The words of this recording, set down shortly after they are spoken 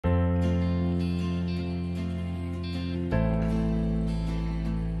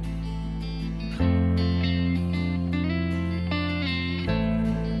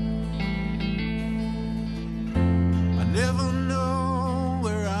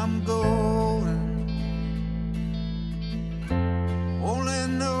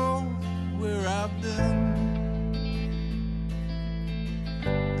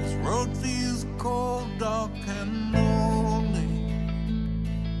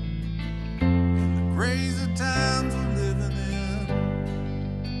crazy times we're living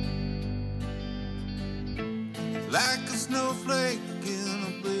in. Like a snowflake in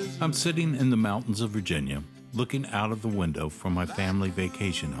a blizzard. I'm sitting in the mountains of Virginia, looking out of the window from my family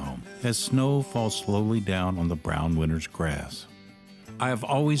vacation home as snow falls slowly down on the brown winter's grass. I have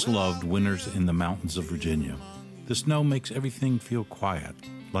always loved winters in the mountains of Virginia. The snow makes everything feel quiet,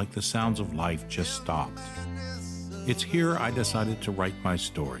 like the sounds of life just stopped. It's here I decided to write my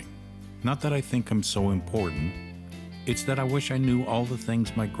story. Not that I think I'm so important. It's that I wish I knew all the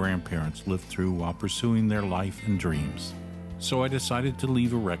things my grandparents lived through while pursuing their life and dreams. So I decided to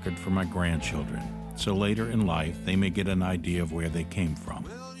leave a record for my grandchildren, so later in life they may get an idea of where they came from.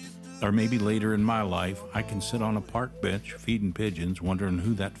 Or maybe later in my life I can sit on a park bench feeding pigeons wondering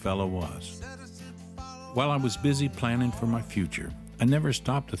who that fellow was. While I was busy planning for my future, I never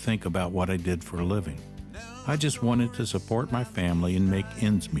stopped to think about what I did for a living. I just wanted to support my family and make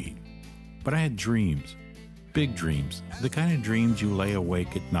ends meet. But I had dreams, big dreams, the kind of dreams you lay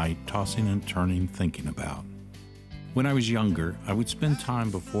awake at night tossing and turning thinking about. When I was younger, I would spend time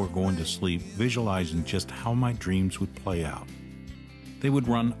before going to sleep visualizing just how my dreams would play out. They would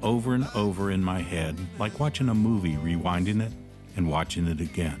run over and over in my head, like watching a movie, rewinding it and watching it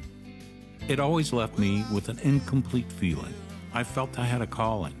again. It always left me with an incomplete feeling. I felt I had a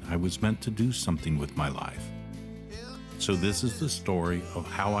calling. I was meant to do something with my life. So this is the story of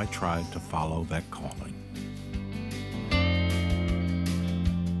how I tried to follow that calling.